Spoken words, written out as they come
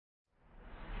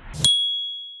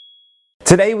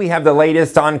Today we have the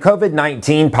latest on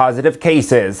COVID-19 positive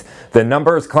cases. The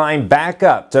numbers climb back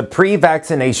up to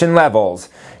pre-vaccination levels,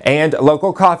 and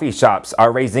local coffee shops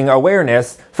are raising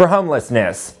awareness for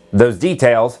homelessness. Those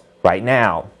details right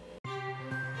now.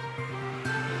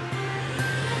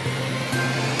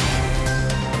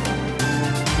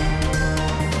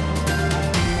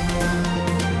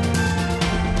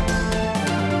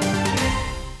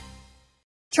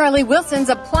 Charlie Wilson's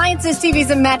Appliances, TVs,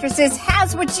 and Mattresses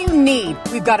has what you need.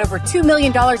 We've got over $2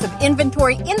 million of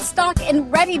inventory in stock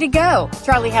and ready to go.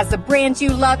 Charlie has the brands you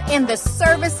love and the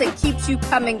service that keeps you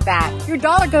coming back. Your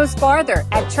dollar goes farther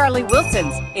at Charlie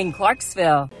Wilson's in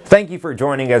Clarksville. Thank you for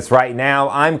joining us right now.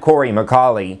 I'm Corey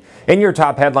McCauley. In your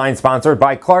top headline, sponsored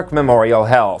by Clark Memorial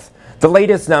Health. The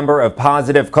latest number of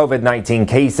positive COVID-19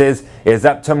 cases is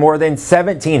up to more than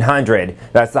 1,700.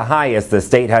 That's the highest the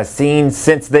state has seen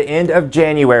since the end of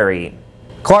January.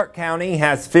 Clark County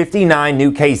has 59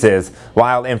 new cases,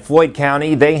 while in Floyd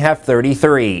County they have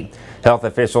 33. Health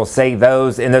officials say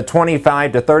those in the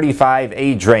 25 to 35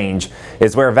 age range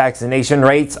is where vaccination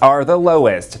rates are the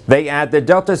lowest. They add the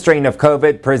Delta strain of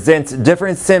COVID presents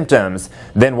different symptoms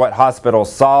than what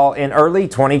hospitals saw in early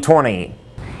 2020.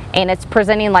 And it's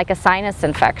presenting like a sinus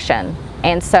infection.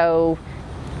 And so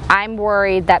I'm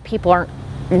worried that people are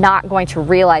not going to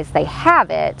realize they have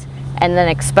it and then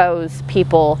expose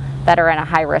people that are in a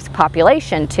high-risk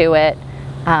population to it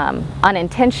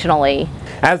unintentionally.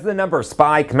 As the numbers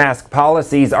spike, mask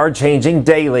policies are changing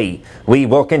daily. We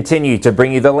will continue to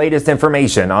bring you the latest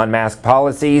information on mask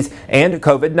policies and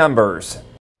COVID numbers.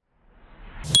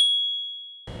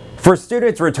 For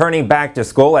students returning back to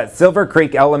school at Silver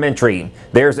Creek Elementary,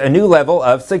 there's a new level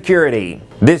of security.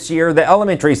 This year, the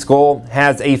elementary school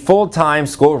has a full-time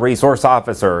school resource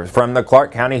officer from the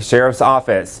Clark County Sheriff's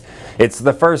Office. It's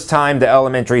the first time the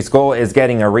elementary school is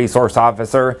getting a resource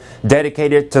officer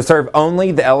dedicated to serve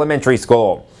only the elementary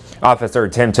school. Officer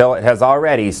Tim Tillett has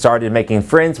already started making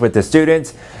friends with the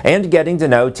students and getting to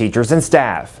know teachers and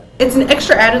staff. It's an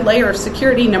extra added layer of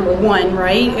security, number one,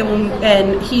 right?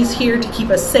 And he's here to keep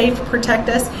us safe, protect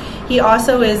us. He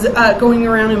also is going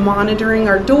around and monitoring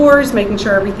our doors, making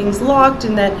sure everything's locked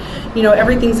and that,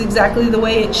 everything's exactly the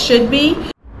way it should be.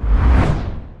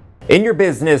 In your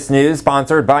business news,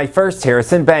 sponsored by First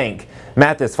Harrison Bank,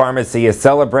 Mathis Pharmacy is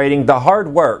celebrating the hard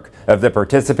work of the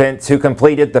participants who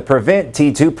completed the Prevent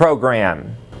T2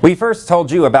 program. We first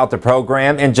told you about the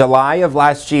program in July of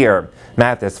last year.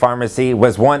 Mathis Pharmacy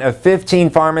was one of 15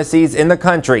 pharmacies in the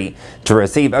country to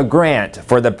receive a grant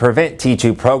for the Prevent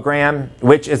T2 program,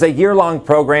 which is a year-long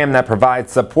program that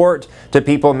provides support to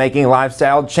people making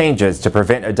lifestyle changes to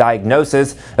prevent a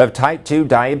diagnosis of type 2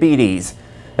 diabetes.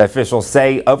 Officials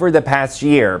say over the past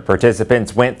year,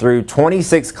 participants went through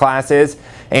 26 classes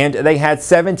and they had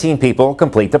 17 people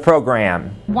complete the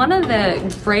program. One of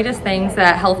the greatest things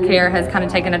that healthcare has kind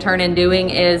of taken a turn in doing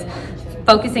is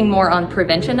focusing more on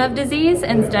prevention of disease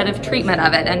instead of treatment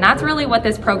of it. And that's really what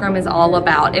this program is all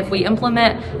about. If we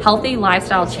implement healthy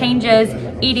lifestyle changes,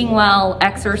 eating well,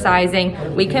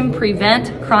 exercising, we can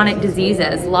prevent chronic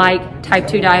diseases like type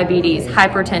 2 diabetes,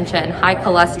 hypertension, high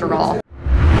cholesterol.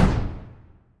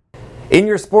 In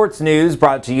your sports news,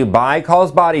 brought to you by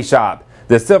Call's Body Shop,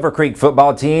 the Silver Creek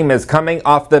football team is coming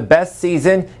off the best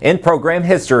season in program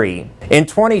history. In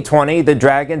 2020, the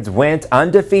Dragons went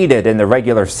undefeated in the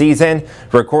regular season,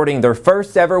 recording their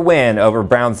first ever win over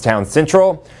Brownstown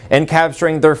Central and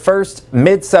capturing their first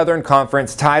Mid-Southern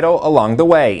Conference title along the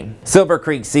way. Silver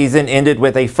Creek's season ended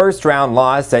with a first-round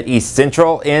loss at East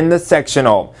Central in the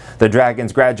sectional. The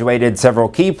Dragons graduated several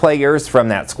key players from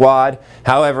that squad.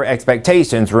 However,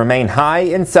 expectations remain high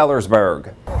in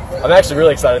Sellersburg. I'm actually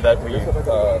really excited that we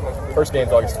first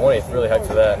game's August 20th. Really hyped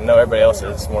for that. And know everybody else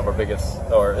is one of our biggest,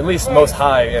 or at least most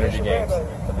high energy games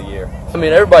of the year. I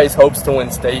mean, everybody's hopes to win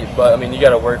state, but I mean, you got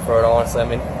to work for it. Honestly, I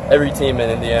mean, every team in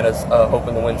Indiana's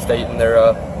hoping to win state in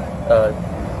their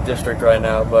district right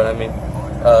now. But I mean,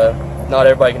 not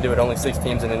everybody can do it. Only 6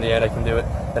 teams in Indiana can do it,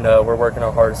 and we're working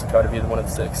our hardest to try to be one of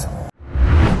the 6.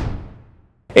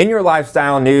 In your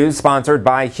lifestyle news, sponsored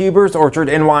by Huber's Orchard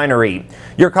and Winery.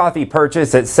 Your coffee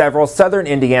purchase at several southern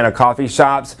Indiana coffee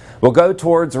shops will go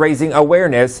towards raising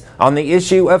awareness on the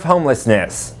issue of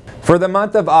homelessness. For the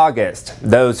month of August,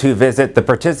 those who visit the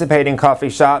participating coffee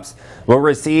shops will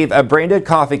receive a branded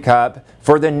coffee cup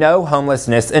for the No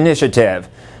Homelessness Initiative.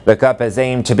 The cup is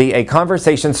aimed to be a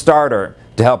conversation starter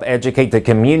to help educate the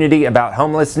community about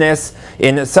homelessness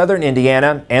in southern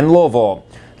Indiana and Louisville.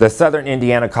 The southern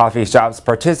Indiana coffee shops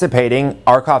participating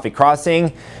are Coffee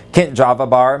Crossing, Kent Java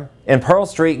Bar, and Pearl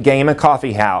Street Game and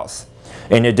Coffee House.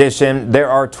 In addition, there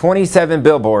are 27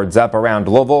 billboards up around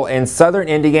Louisville and southern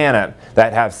Indiana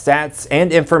that have stats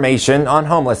and information on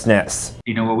homelessness.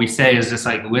 You know, what we say is just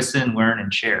like listen, learn,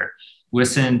 and share.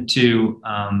 Listen to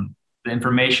the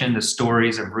information, the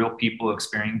stories of real people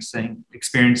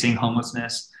experiencing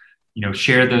homelessness. You know,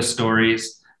 share those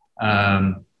stories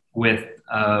with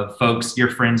folks, your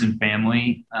friends and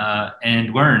family,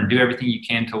 and learn. Do everything you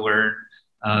can to learn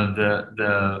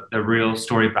the real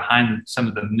story behind some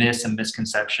of the myths and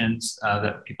misconceptions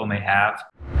that people may have.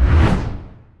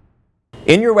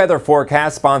 In your weather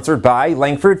forecast, sponsored by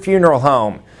Langford Funeral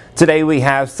Home. Today we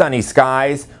have sunny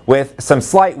skies with some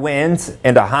slight winds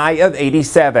and a high of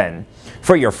 87.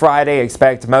 For your Friday,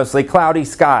 expect mostly cloudy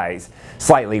skies,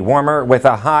 slightly warmer with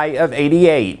a high of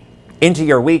 88. Into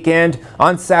your weekend,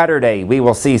 on Saturday, we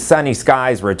will see sunny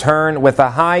skies return with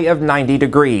a high of 90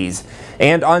 degrees.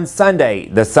 And on Sunday,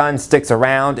 the sun sticks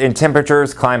around and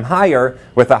temperatures climb higher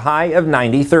with a high of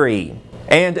 93.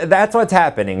 And that's what's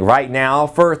happening right now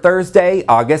for Thursday,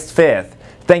 August 5th.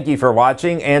 Thank you for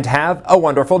watching and have a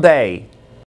wonderful day.